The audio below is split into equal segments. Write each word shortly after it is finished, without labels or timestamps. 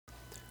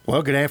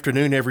Well, good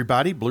afternoon,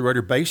 everybody. Blue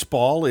Raider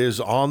baseball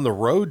is on the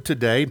road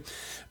today.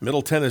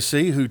 Middle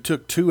Tennessee, who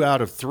took 2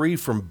 out of 3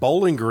 from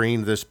Bowling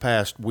Green this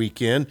past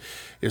weekend,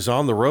 is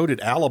on the road at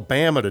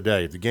Alabama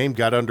today. The game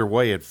got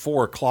underway at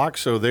 4 o'clock,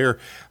 so they're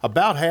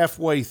about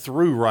halfway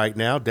through right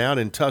now down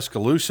in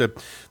Tuscaloosa.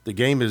 The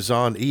game is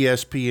on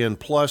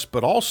ESPN+,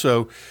 but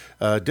also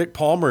Dick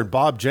Palmer and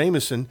Bob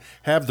Jamieson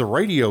have the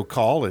radio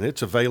call, and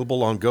it's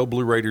available on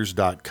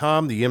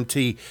GoBlueRaiders.com, the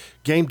MT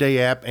Game Day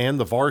app, and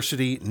the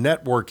Varsity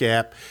Network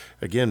app.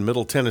 Again,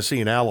 Middle Tennessee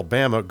and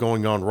Alabama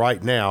going on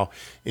right now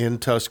in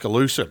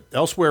Tuscaloosa.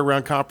 Elsewhere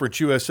around Conference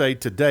USA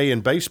today in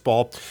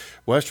baseball,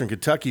 Western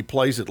Kentucky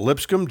plays at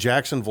Lipscomb,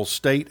 Jacksonville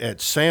State at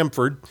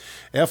Samford,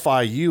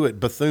 FIU at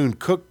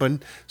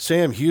Bethune-Cookman,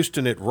 Sam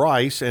Houston at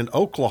Rice, and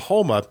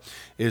Oklahoma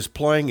is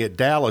playing at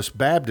Dallas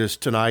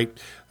Baptist tonight.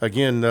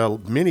 Again,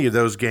 many of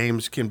those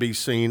games can be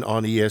seen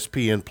on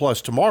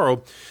ESPN+.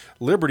 Tomorrow,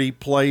 Liberty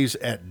plays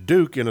at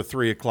Duke in a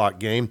 3 o'clock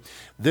game.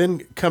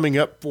 Then coming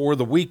up for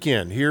the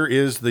weekend, here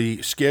is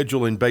the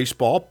schedule in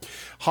baseball.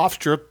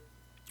 Hofstra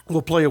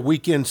will play a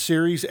weekend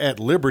series at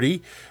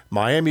Liberty.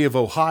 Miami of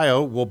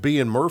Ohio will be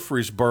in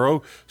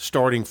Murfreesboro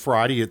starting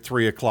Friday at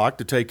 3 o'clock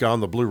to take on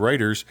the Blue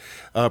Raiders.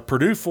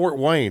 Purdue-Fort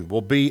Wayne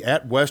will be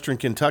at Western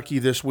Kentucky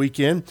this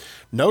weekend.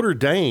 Notre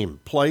Dame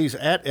plays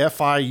at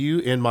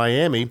FIU in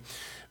Miami.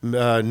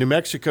 New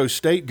Mexico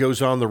State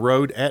goes on the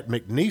road at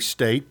McNeese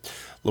State.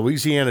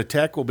 Louisiana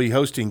Tech will be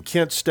hosting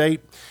Kent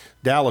State.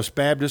 Dallas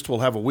Baptist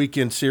will have a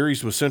weekend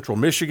series with Central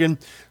Michigan.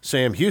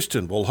 Sam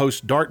Houston will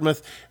host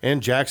Dartmouth,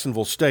 and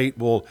Jacksonville State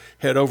will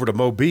head over to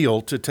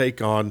Mobile to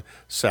take on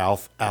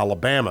South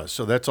Alabama.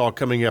 So that's all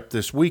coming up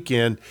this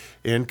weekend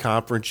in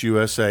Conference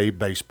USA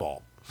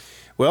baseball.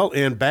 Well,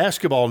 in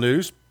basketball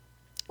news,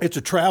 it's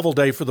a travel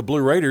day for the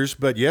Blue Raiders,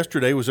 but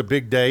yesterday was a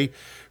big day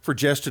for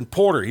Justin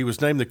Porter. He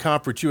was named the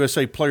Conference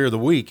USA Player of the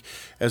Week.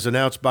 As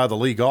announced by the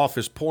league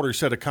office, Porter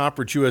set a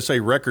Conference USA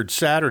record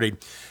Saturday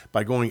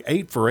by going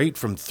 8 for 8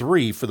 from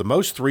 3 for the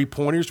most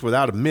three-pointers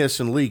without a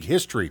miss in league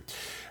history.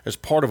 As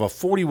part of a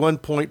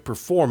 41-point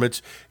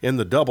performance in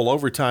the double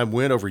overtime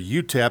win over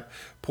UTEP,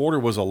 Porter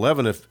was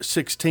 11 of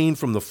 16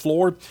 from the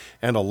floor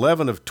and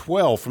 11 of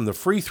 12 from the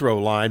free throw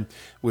line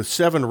with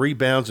 7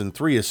 rebounds and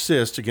 3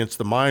 assists against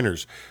the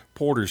Miners.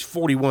 Porter's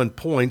 41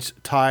 points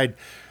tied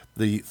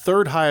the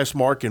third highest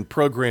mark in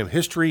program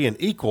history and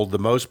equaled the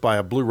most by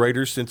a Blue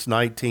Raider since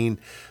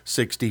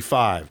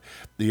 1965.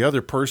 The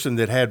other person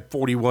that had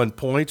 41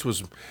 points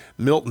was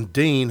Milton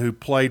Dean, who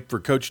played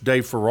for Coach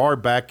Dave Farrar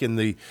back in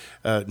the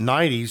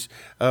 90s,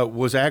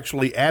 was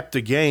actually at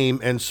the game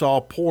and saw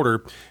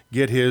Porter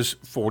get his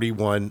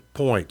 41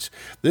 points.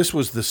 This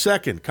was the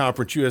second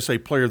Conference USA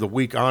Player of the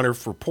Week honor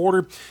for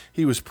Porter.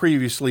 He was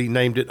previously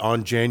named it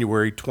on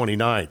January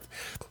 29th.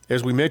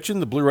 As we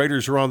mentioned, the Blue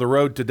Raiders are on the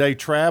road today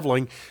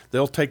traveling.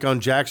 They'll take on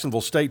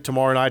Jacksonville State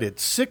tomorrow night at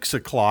 6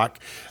 o'clock.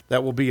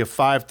 That will be a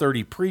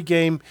 5:30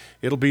 pregame.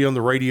 It'll be on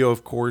the radio,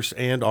 of course,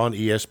 and on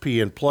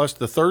ESPN+.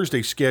 The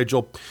Thursday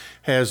schedule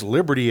has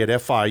Liberty at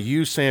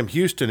FIU, Sam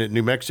Houston at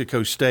New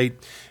Mexico State,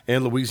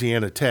 and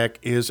Louisiana Tech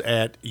is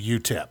at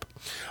UTEP.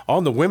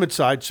 On the women's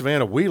side,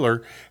 Savannah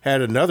Wheeler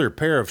had another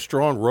pair of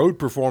strong road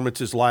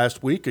performances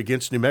last week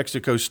against New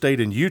Mexico State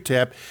and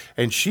UTEP,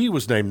 and she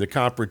was named the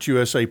Conference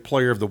USA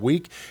Player of the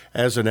Week,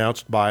 as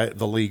announced by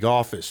the league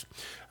office.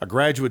 A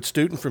graduate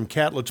student from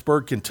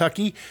Catlettsburg,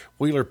 Kentucky,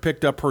 Wheeler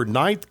picked up her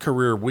 9th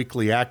career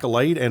weekly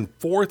accolade and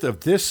 4th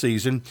of this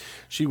season.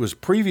 She was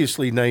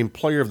previously named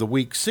Player of the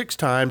Week 6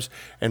 times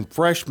and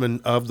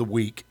Freshman of the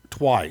Week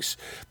twice.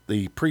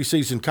 The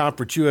preseason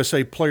Conference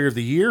USA Player of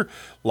the Year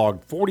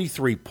logged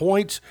 43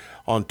 points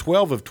on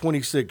 12 of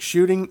 26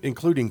 shooting,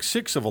 including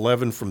 6 of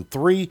 11 from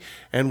 3,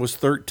 and was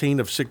 13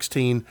 of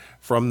 16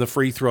 from the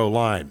free throw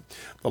line.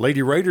 The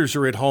Lady Raiders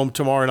are at home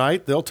tomorrow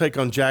night. They'll take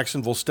on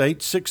Jacksonville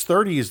State.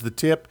 6:30 is the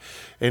tip,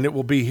 and it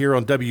will be here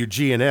on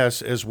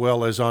WGNS as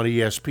well as on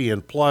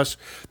ESPN+.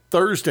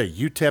 Thursday,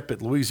 UTEP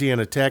at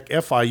Louisiana Tech,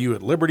 FIU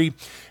at Liberty,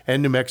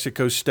 and New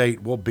Mexico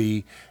State will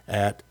be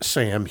at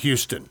Sam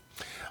Houston.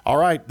 All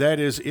right, that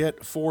is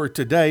it for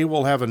today.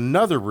 We'll have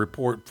another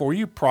report for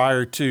you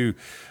prior to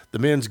the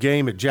men's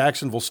game at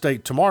Jacksonville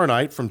State tomorrow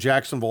night from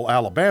Jacksonville,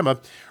 Alabama,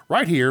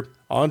 right here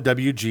on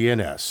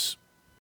WGNS.